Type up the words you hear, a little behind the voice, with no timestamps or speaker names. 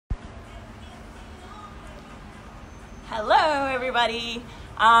Hello everybody.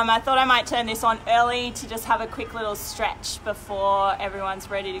 I thought I might turn this on early to just have a quick little stretch before everyone's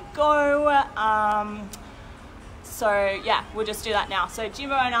ready to go. So yeah, we'll just do that now. So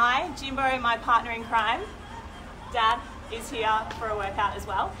Jimbo, my partner in crime, Dad is here for a workout as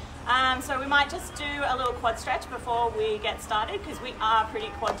well. So we might just do a little quad stretch before we get started because we are pretty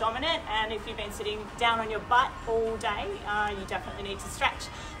quad dominant, and if you've been sitting down on your butt all day, you definitely need to stretch.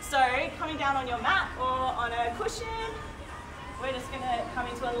 So coming down on your mat or on a cushion, we're just going to come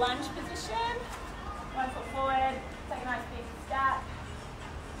into a lunge position. 1 foot forward, take a nice big step,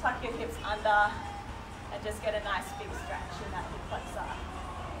 tuck your hips under, and just get a nice big stretch in that hip flexor.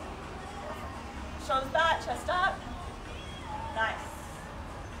 Shoulders back, chest up. Nice.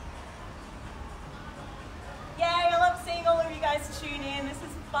 Yay, I love seeing all of you guys tune in. This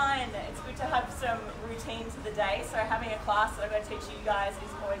is fun. It's good to have some routine to the day. So having a class that I'm going to teach you guys is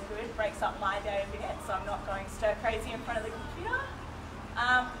always good. Breaks up my day a bit, so I'm not going stir crazy in front of the computer.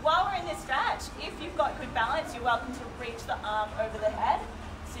 While we're in this stretch, if you've got good balance, you're welcome to reach the arm over the head,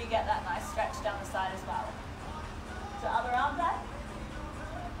 so you get that nice stretch down the side as well. So other arm back.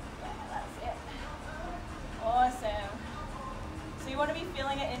 Yeah, that's it. Awesome. So you want to be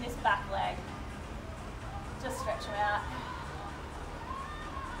feeling it in this back leg. Just stretch them out.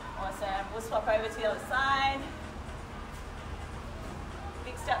 Awesome. We'll swap over to the other side.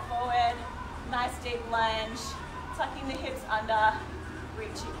 Big step forward. Nice deep lunge. Tucking the hips under.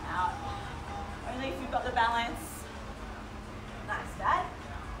 Reaching out. Only if you've got the balance. Nice, Dad.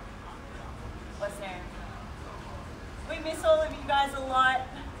 Awesome. We miss all of you guys a lot,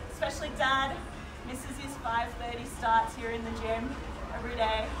 especially Dad. Misses his 5:30 starts here in the gym every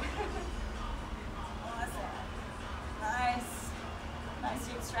day. Nice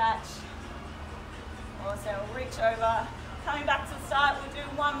deep stretch. Also, we'll reach over. Coming back to the start, we'll do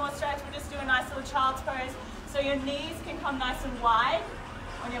one more stretch. We'll just do a nice little child's pose. So your knees can come nice and wide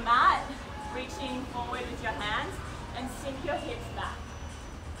on your mat, reaching forward with your hands, and sink your hips back.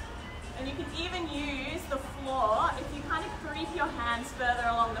 And you can even use the floor, if you kind of creep your hands further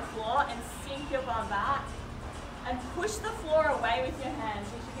along the floor and sink your bum back, and push the floor away with your hands.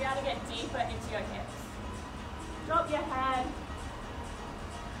 You should be able to get deeper into your hips. Drop your head.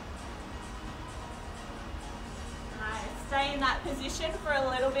 Nice. Stay in that position for a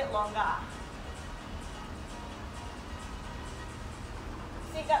little bit longer.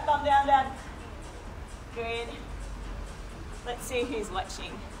 Sink that bum down, Dad. Good. Let's see who's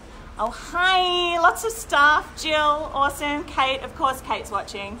watching. Oh, hi. Lots of staff. Jill, awesome. Kate, of course Kate's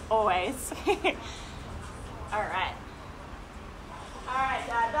watching, always. All right. All right,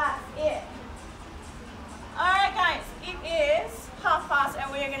 Dad, that's it. Alright guys, it is 1:30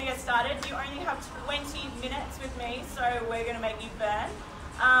 and we are going to get started. You only have 20 minutes with me, so we're going to make you burn.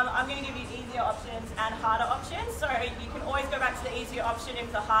 I'm going to give you easier options and harder options, so you can always go back to the easier option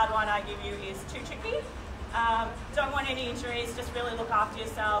if the hard one I give you is too tricky. Don't want any injuries, just really look after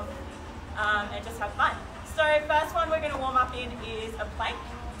yourself and just have fun. So first one we're going to warm up in is a plank.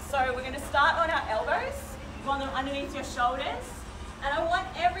 So we're going to start on our elbows. You want them underneath your shoulders. And I want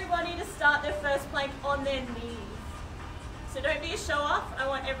everybody to start their first plank on their knees. So don't be a show off, I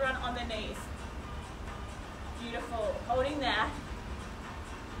want everyone on their knees. Beautiful, holding there.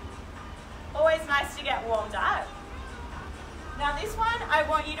 Always nice to get warmed up. Now this one, I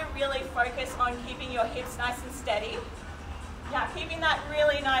want you to really focus on keeping your hips nice and steady. Yeah, keeping that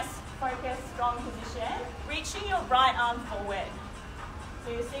really nice, focused, strong position. Reaching your right arm forward.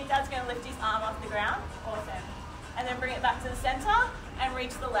 So you see Dad's gonna lift his arm off the ground, awesome. And then bring it back to the center and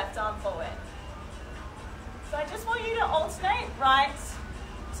reach the left arm forward. So I just want you to alternate right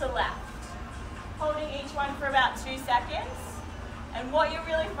to left, holding each one for about 2 seconds. And what you're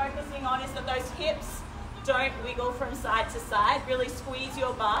really focusing on is that those hips don't wiggle from side to side. Really squeeze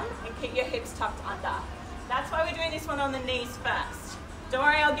your bum and keep your hips tucked under. That's why we're doing this one on the knees first. Don't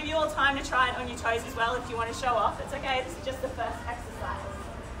worry, I'll give you all time to try it on your toes as well if you want to show off. It's okay, this is just the first exercise.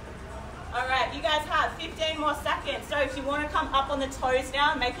 All right, you guys have 15 more seconds. So if you want to come up on the toes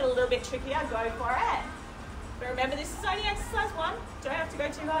now and make it a little bit trickier, go for it. But remember, this is only exercise 1. Don't have to go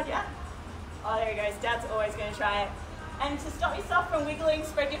too hard yet. Oh, there he goes. Dad's always going to try it. And to stop yourself from wiggling,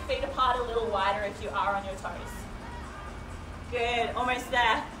 spread your feet apart a little wider if you are on your toes. Good, almost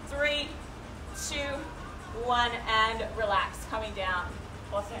there. 3, 2, 1, and relax, coming down.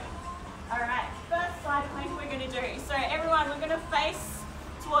 Awesome. All right, first side plank we're going to do. So everyone, we're going to face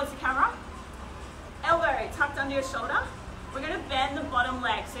towards the camera. Elbow tucked under your shoulder. We're going to bend the bottom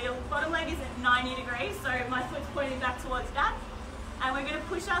leg. So your bottom leg is at 90 degrees, so my foot's pointing back towards that. And we're going to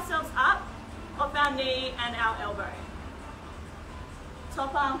push ourselves up off our knee and our elbow.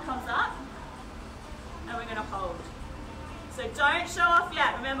 Top arm comes up, and we're going to hold. So don't show off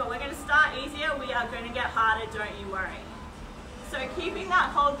yet. Remember, we're going to start easier. We are going to get harder, don't you worry. So keeping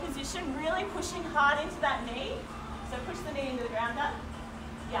that hold position, really pushing hard into that knee. So push the knee into the ground, Dad.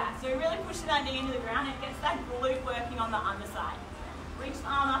 Yeah, so really pushing that knee into the ground. It gets that glute working on the underside. Reach the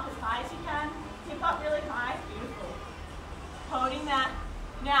arm up as high as you can. Hip up really high. Beautiful. Holding that.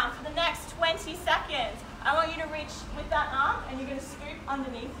 Now, for the next 20 seconds, I want you to reach with that arm and you're going to scoop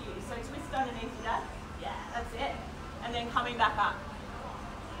underneath you. So twist underneath you, Dad. Yeah, that's it. And then coming back up.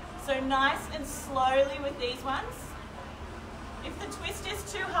 So nice and slowly with these ones. If the twist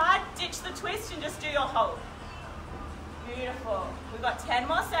is too hard, ditch the twist and just do your hold. Beautiful. We've got 10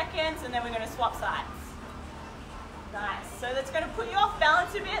 more seconds and then we're going to swap sides. Nice. So that's going to put you off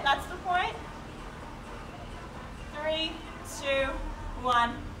balance a bit. That's the point. 3, 2,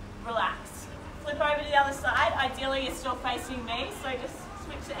 1. Relax. Flip over to the other side. Ideally, you're still facing me, so just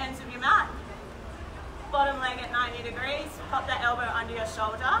switch the ends of your mat. Bottom leg at 90 degrees. Pop that elbow under your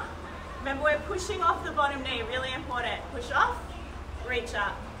shoulder. Remember, we're pushing off the bottom knee. Really important. Push off. Reach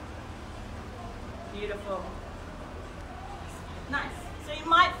up. Beautiful. Nice. So you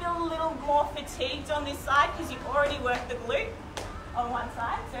might feel a little more fatigued on this side because you've already worked the glute on one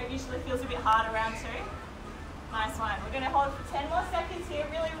side, so it usually feels a bit hard around two. Nice one. We're going to hold for 10 more seconds here.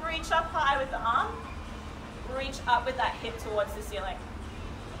 Really reach up high with the arm. Reach up with that hip towards the ceiling.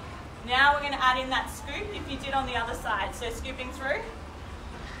 Now we're going to add in that scoop if you did on the other side. So scooping through,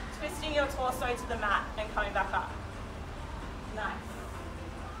 twisting your torso to the mat and coming back up. Nice.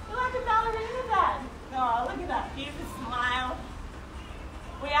 You're like a ballerina, Dad. Oh, look at that beautiful smile.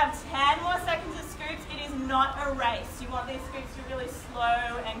 We have 10 more seconds of scoops. It is not a race. You want these scoops to be really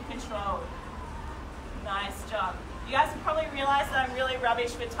slow and controlled. Nice job. You guys have probably realized that I'm really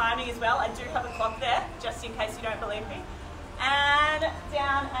rubbish with timing as well. I do have a clock there, just in case you don't believe me. And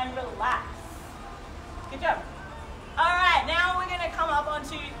down and relax. Good job. All right, now we're going to come up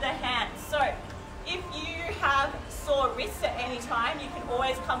onto the hands. So if you have sore wrists at any time, you can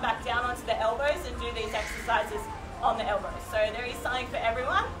always come back down onto the elbows and do these exercises on the elbows. So there is something for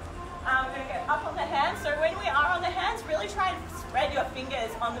everyone. We're going to go up on the hands. So when we are on the hands, really try and spread your fingers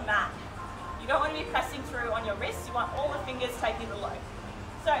on the mat. You don't want to be pressing through on your wrists. You want all the fingers taking the load.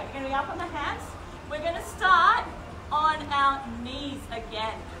 So you're going to be up on the hands. We're going to start on our knees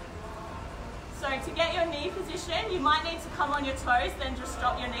again. So to get your knee position, you might need to come on your toes, then just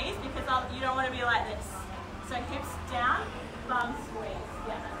drop your knees because you don't want to be like this. So hips down, bum squeeze.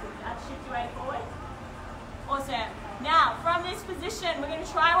 Yeah, that's it. That shift your weight forward. Awesome. Now, from this position, we're going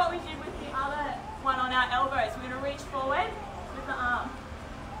to try what we did with the other one on our elbows. We're going to reach forward with the arm.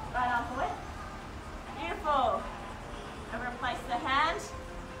 Right arm forward. Beautiful. And replace the hand,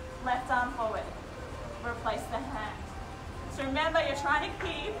 left arm forward. Replace the hand. So remember, you're trying to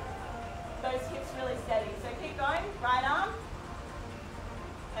keep those hips really steady. So keep going, right arm,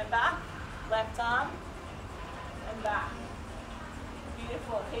 and back, left arm, and back.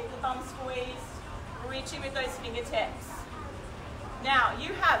 Beautiful. Keep the thumb squeezed. Reaching with those fingertips. Now,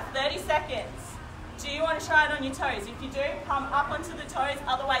 you have 30 seconds. Do you want to try it on your toes? If you do, come up onto the toes,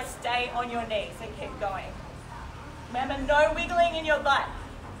 otherwise stay on your knees and keep going. Remember, no wiggling in your butt.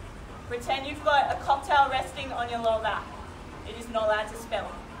 Pretend you've got a cocktail resting on your lower back. It is not allowed to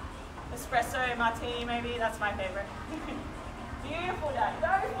spill. Espresso, martini maybe, that's my favorite. Beautiful, Dad.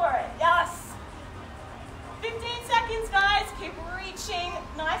 Go for it. Yes. 15 seconds, guys. Keep reaching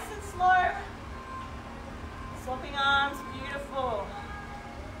nice and slow. Swapping arms, beautiful.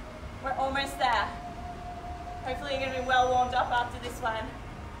 We're almost there. Hopefully you're going to be well warmed up after this one.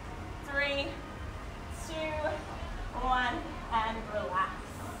 3, 2, 1, and relax.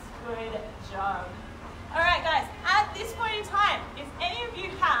 Good job. All right, guys, at this point in time, if any of you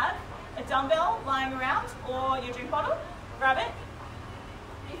have a dumbbell lying around or your drink bottle, grab it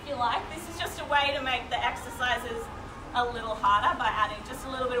if you like. This is just a way to make the exercises a little harder by adding just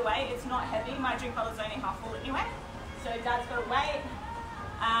a little bit of weight. It's not heavy. My drink bottle is only half full anyway. So Dad's got a weight.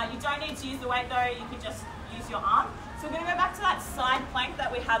 You don't need to use the weight though. You can just use your arm. So we're going to go back to that side plank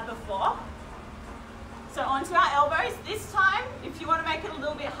that we had before. So onto our elbows. This time, if you want to make it a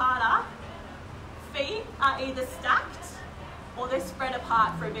little bit harder, feet are either stacked or they're spread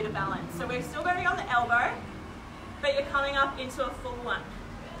apart for a bit of balance. So we're still going to be on the elbow, but you're coming up into a full one.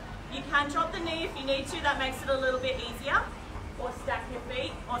 You can drop the knee if you need to, that makes it a little bit easier, or stack your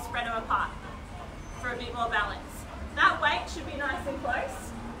feet or spread them apart for a bit more balance. That weight should be nice and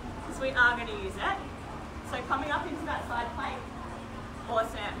close because we are going to use it. So coming up into that side plank.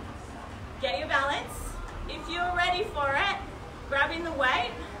 Awesome. Get your balance. If you're ready for it, grabbing the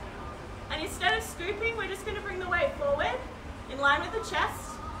weight, and instead of scooping, we're just going to bring the weight forward in line with the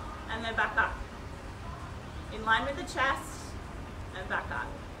chest and then back up. In line with the chest and back up.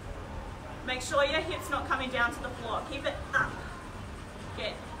 Make sure your hip's not coming down to the floor. Keep it up.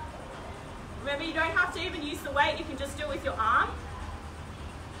 Good. Remember, you don't have to even use the weight. You can just do it with your arm.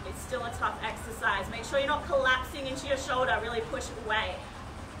 It's still a tough exercise. Make sure you're not collapsing into your shoulder. Really push away.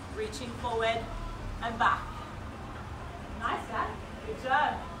 Reaching forward and back. Nice, Dad. Good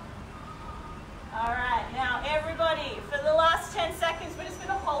job. All right, now everybody, for the last 10 seconds, we're just going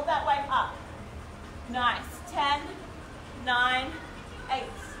to hold that weight up. Nice. 10, 9, 8,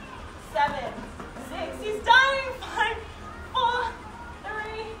 7, 6. He's done. 5, 4,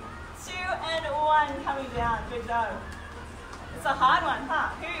 3, 2, and 1. Coming down. Good job. It's a hard one, huh?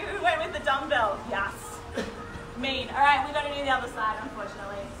 Who went with the dumbbell? Yes. Mean. All right, we've got to do the other side,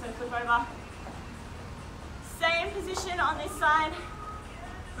 unfortunately. So flip over. Same position on this side.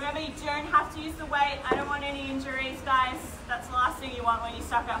 Remember, you don't have to use the weight. I don't want any injuries, guys. That's the last thing you want when you're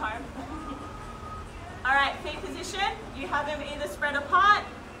stuck at home. All right, feet position. You have them either spread apart,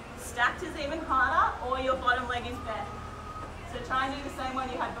 stacked is even harder, or your bottom leg is bent. So try and do the same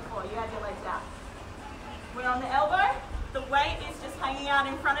one you had before. You had your legs out. We're on the elbow. The weight is just hanging out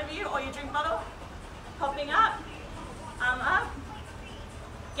in front of you, or your drink bottle. Popping up, arm up.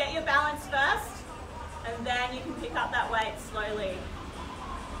 Get your balance first, and then you can pick up that weight slowly.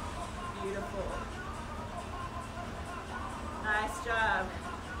 Beautiful. Nice job.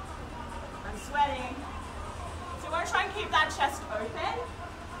 I'm sweating. So you want to try and keep that chest open.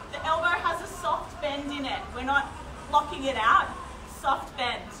 The elbow has a soft bend in it. We're not locking it out. Soft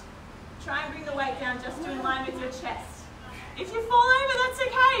bend. Try and bring the weight down just to in line with your chest. If you fall over, that's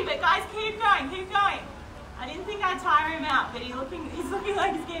okay. But guys, keep going, keep going. I didn't think I'd tire him out, but he's looking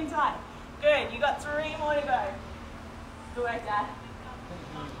like he's getting tired. Good, you got 3 more to go. Good work, Dad.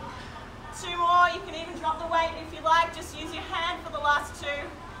 2 more, you can even drop the weight if you like. Just use your hand for the last 2.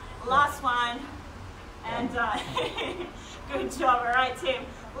 Last one. And good job. All right, Tim.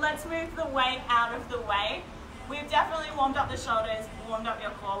 Let's move the weight out of the way. We've definitely warmed up the shoulders, warmed up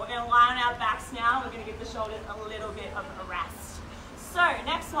your core. We're going to lie on our backs now. We're going to give the shoulders a little bit of a rest. So,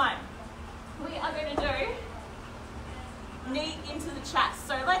 next one. We are going to do knee into the chest.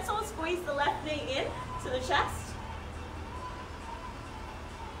 So let's all squeeze the left knee in to the chest.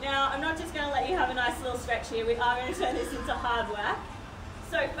 Now, I'm not just going to let you have a nice little stretch here. We are going to turn this into hard work.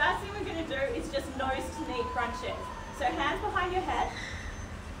 So first thing we're going to do is just nose to knee crunches. So hands behind your head.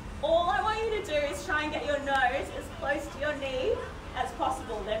 All I want you to do is try and get your nose as close to your knee as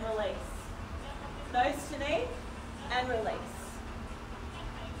possible, then release. Nose to knee and release.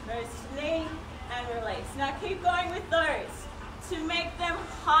 Nose to knee and release. Now keep going with those. To make them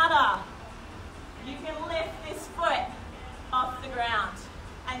harder, you can lift this foot off the ground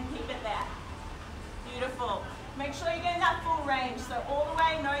and keep it there. Beautiful. Make sure you're getting that full range. So all the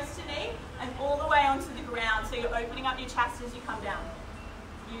way nose to knee and all the way onto the ground. So you're opening up your chest as you come down.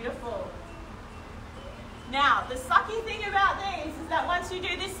 Beautiful. Now, the sucky thing about these is that once you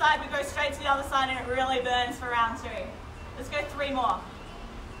do this side, we go straight to the other side and it really burns for round 2. Let's go 3 more.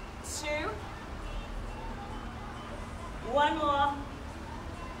 2. 1 more.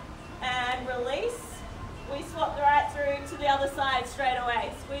 And release. We swap the right through to the other side straight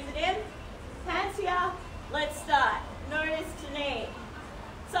away. Squeeze it in. Hands here. Let's start. Nose to knee.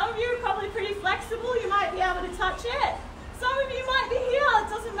 Some of you are probably pretty flexible. You might be able to touch it. Some of you might be here. It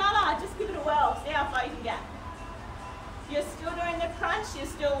doesn't matter. Just give it a whirl. See how far you can get. You're still doing the crunch. You're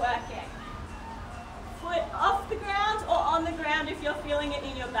still working. Foot off the ground or on the ground if you're feeling it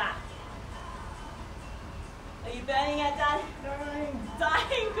in your back. Are you burning it, Dad?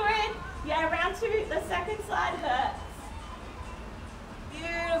 Dying. Good. Yeah, round 2. The second side hurts.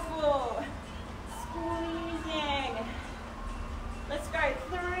 Beautiful. Squeezing. Let's go.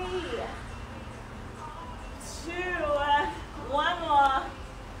 3, 2, 1 more.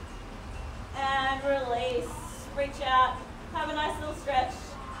 And release. Reach out. Have a nice little stretch.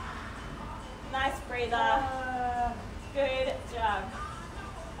 Nice breather. Good job.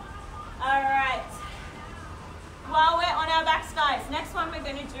 All right. While we're on our backs, guys, next one we're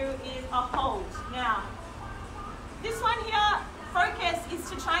going to do is a hold. Now, this one here, focus is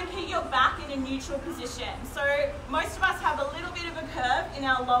to try and keep your back in a neutral position. So most of us have a little bit of a curve in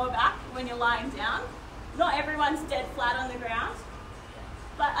our lower back when you're lying down. Not everyone's dead flat on the ground.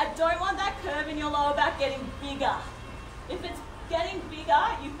 But I don't want that curve in your lower back getting bigger. If it's getting bigger,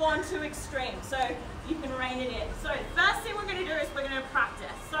 you've gone too extreme. So you can rein it in. So first thing we're going to do is we're going to practice.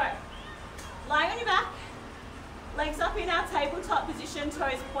 So lying on your back. Legs up in our tabletop position,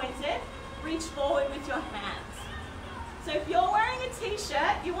 toes pointed. Reach forward with your hands. So if you're wearing a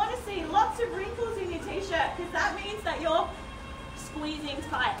t-shirt, you want to see lots of wrinkles in your t-shirt because that means that you're squeezing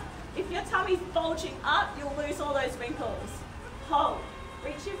tight. If your tummy's bulging up, you'll lose all those wrinkles. hold.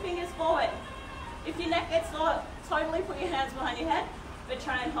 Reach your fingers forward. If your neck gets sore, totally put your hands behind your head, but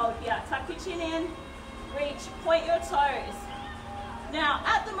try and hold here. Tuck your chin in, reach, point your toes. Now,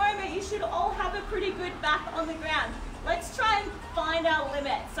 at the moment, you should all have a pretty good back on the ground. Let's try and find our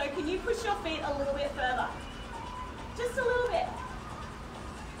limit. So can you push your feet a little bit further? Just a little bit.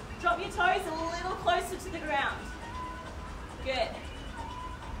 Drop your toes a little closer to the ground. Good.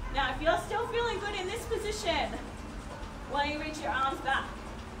 Now, if you're still feeling good in this position, why don't you reach your arms back?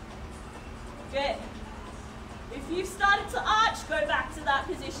 Good. If you've started to arch, go back to that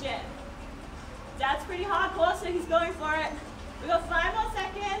position. Dad's pretty hardcore, so he's going for it. We've got 5 more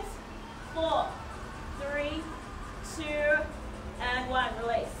seconds. 4, 3, 2, and 1.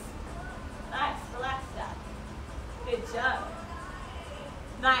 Release. Nice. Relax, Dad. Good job.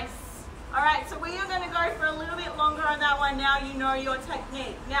 Nice. All right, so we are going to go for a little bit longer on that one. Now you know your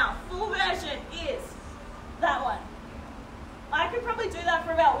technique. Now, full version is that one. I could probably do that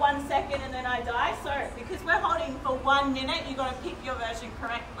for about 1 second and then I die. So because we're holding for 1 minute, you've got to pick your version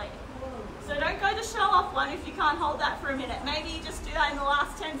correctly. So don't go the show off one if you can't hold that for a minute. Maybe you just do that in the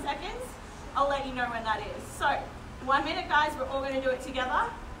last 10 seconds. I'll let you know when that is. So 1 minute, guys, we're all going to do it together.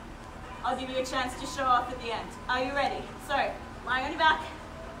 I'll give you a chance to show off at the end. Are you ready? So lying on your back,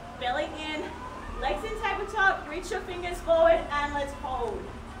 belly in, legs in tabletop, reach your fingers forward and let's hold.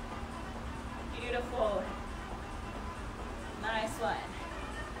 Beautiful. Nice one.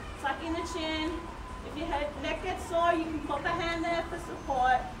 Tuck in the chin. If your neck gets sore, you can pop a hand there for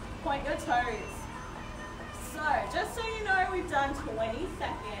support. Point your toes. So, just so you know, we've done 20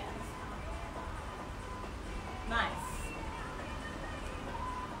 seconds. Nice.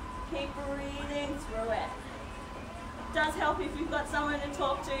 Keep breathing through it. Does help if you've got someone to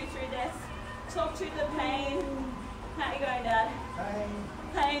talk to through this. Talk to the pain. How you going, Dad?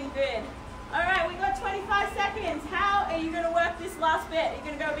 Pain, good. All right, we've got 25 seconds. How are you going to work this last bit? Are you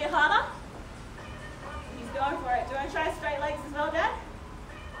going to go a bit harder? He's going for it. Do you want to try straight legs as well, Dad?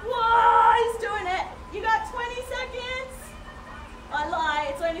 Whoa, he's doing it. You got 20 seconds. I lie,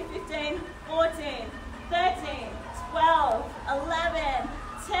 it's only 15, 14, 13, 12, 11,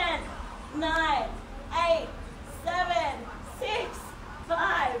 10, 9, 8, 7, 6,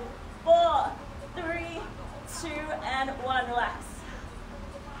 5, 4, 3, 2, and 1. Relax.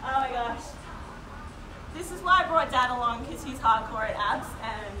 Oh my gosh. This is why I brought Dad along, because he's hardcore at abs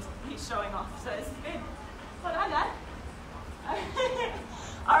and he's showing off. So this is good. Well done, Dad.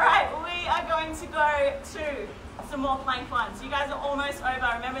 All right, we are going to go to some more plank ones. You guys are almost over.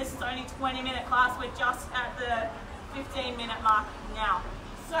 Remember, this is only 20-minute class. We're just at the 15-minute mark now.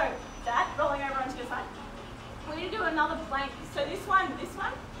 So, Dad, rolling over onto your side. We're going to do another plank. So this one.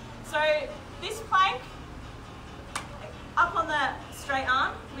 So this plank, up on the straight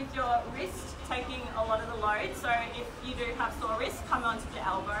arm with your wrist taking a lot of the load. So if you do have sore wrists, come onto the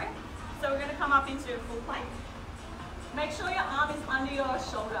elbow. So we're going to come up into a full plank. Make sure your arm is under your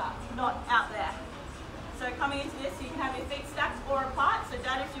shoulder, not out there. So coming into this, you can have your feet stacked or apart. So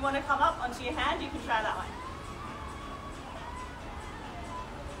Dad, if you want to come up onto your hand, you can try that one.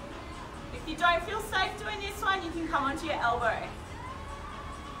 If you don't feel safe doing this one, you can come onto your elbow.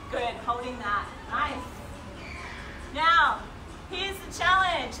 Good, holding that. Nice. Now, here's the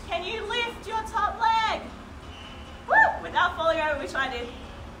challenge. Can you lift your top leg? Woo! Without falling over, which I did.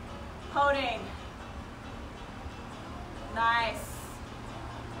 Holding. Nice.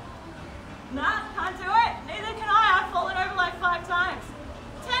 Nah, can't do it. Neither can I. I've fallen over like 5 times.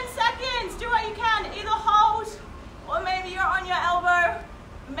 10 seconds. Do what you can. Either hold, or maybe you're on your elbow.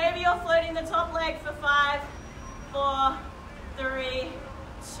 Maybe you're floating the top leg for 5, 4, 3,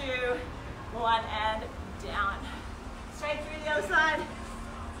 2, 1, and down. Straight through the other side.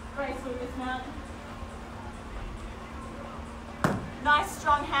 Graceful dismount. Nice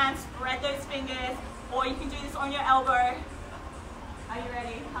strong hands. Spread those fingers. Or you can do this on your elbow. Are you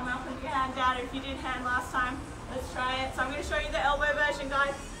ready? Come up with your hand down. If you did hand last time, let's try it. So I'm going to show you the elbow version,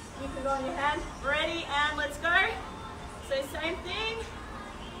 guys. You can go on your hand. Ready, and let's go. So same thing.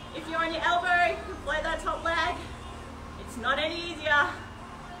 If you're on your elbow, you can float that top leg. It's not any easier.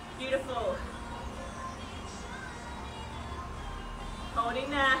 Beautiful. Holding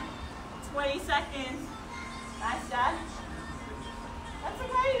there. 20 seconds. Nice, Dad. That's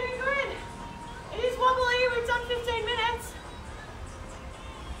okay, you're doing good. It is wobbly, we've done 15 minutes.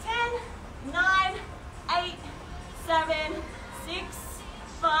 10, 9, 8, 7, 6,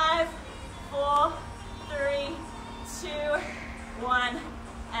 5, 4, 3, 2, 1,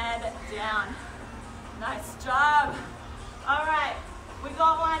 and down. Nice job. All right, we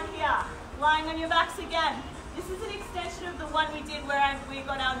got one here. Lying on your backs again. This is an extension of the one we did where we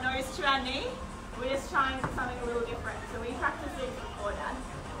got our nose to our knee. We're just trying something a little different. So we practiced this before, Dad.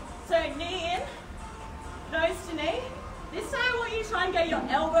 So knee in, nose to knee. This time I want you to try and get your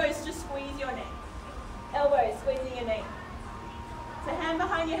elbows to squeeze your knee. Elbows squeezing your knee. So hand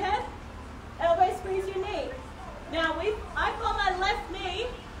behind your head, elbow squeeze your knee. Now I've got my left knee,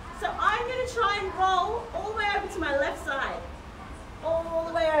 so I'm going to try and roll all the way over to my left side. All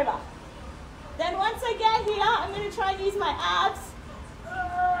the way over. Then once I get here, I'm going to try and use my abs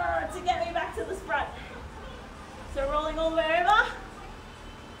to get me back to the front. So rolling all the way over,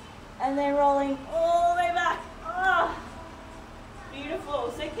 and then rolling all the way back. Oh,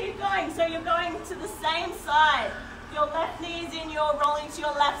 beautiful. So keep going. So you're going to the same side. Your left knee is in, you're rolling to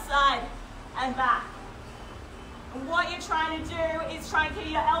your left side and back. And what you're trying to do is try and keep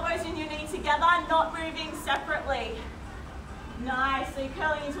your elbows and your knee together, not moving separately. Nice. So you're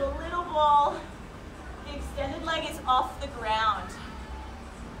curling into a little ball. The extended leg is off the ground.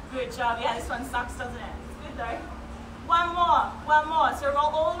 Good job. Yeah, this one sucks, doesn't it? It's good though. One more. So roll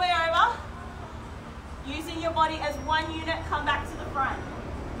all the way over. Using your body as one unit, come back to the front.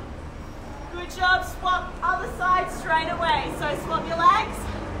 Good job. Swap other side straight away. So swap your legs.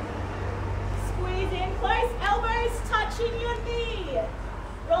 Squeeze in close. Elbows touching your knee.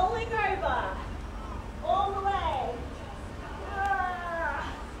 Rolling over. All the way.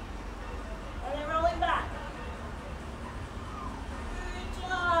 And then rolling back. Good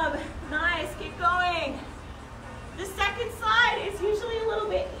job. Nice. Keep going. The second side is usually a little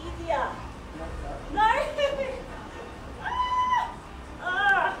bit easier. No?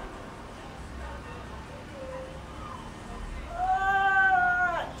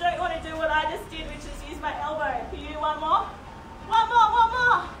 Don't want to do what I just did, which is use my elbow. Can you do one more? One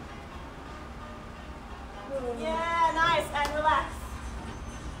more. Yeah, nice. And relax.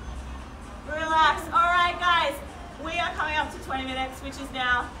 Relax. All right, guys. We are coming up to 20 minutes, which is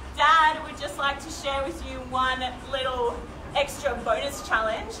now. Dad would just like to share with you one little extra bonus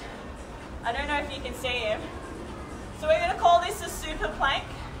challenge. I don't know if you can see him. So we're going to call this a super plank.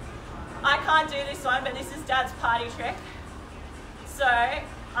 I can't do this one, but this is Dad's party trick. So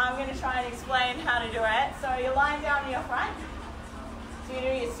I'm going to try and explain how to do it. So you're lying down on your front. So you're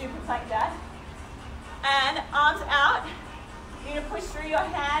going to do your super plank, Dad. And arms out. You're going to push through your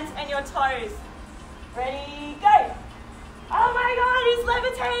hands and your toes. Ready, go. Oh my God, he's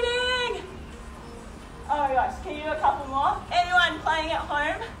levitating. Oh my gosh, can you do a couple more? Anyone playing at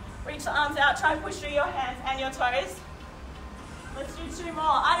home, reach the arms out, try and push through your hands and your toes. Let's do 2 more.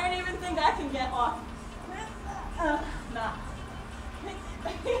 I don't even think I can get off. Nah.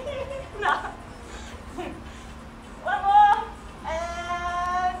 Nah. 1 more,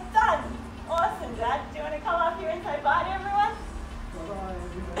 and done. Awesome, Dad. Do you want to come up here and say bye to everyone?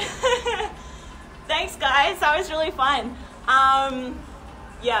 Bye. Thanks, guys. That was really fun.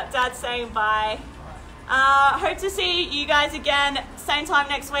 Yeah, Dad's saying bye. Hope to see you guys again same time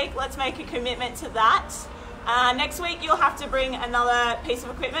next week. Let's make a commitment to that. Next week you'll have to bring another piece of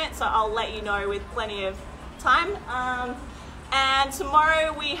equipment, so I'll let you know with plenty of time. And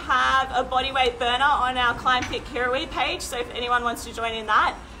tomorrow we have a bodyweight burner on our Climb Fit Kirawee page, so if anyone wants to join in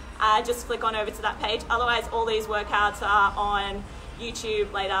that, just click on over to that page. Otherwise, all these workouts are on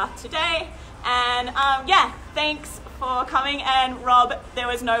YouTube later today. And yeah, thanks for coming. And Rob, there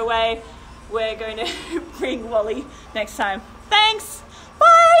was no way we're going to bring Wally next time. Thanks.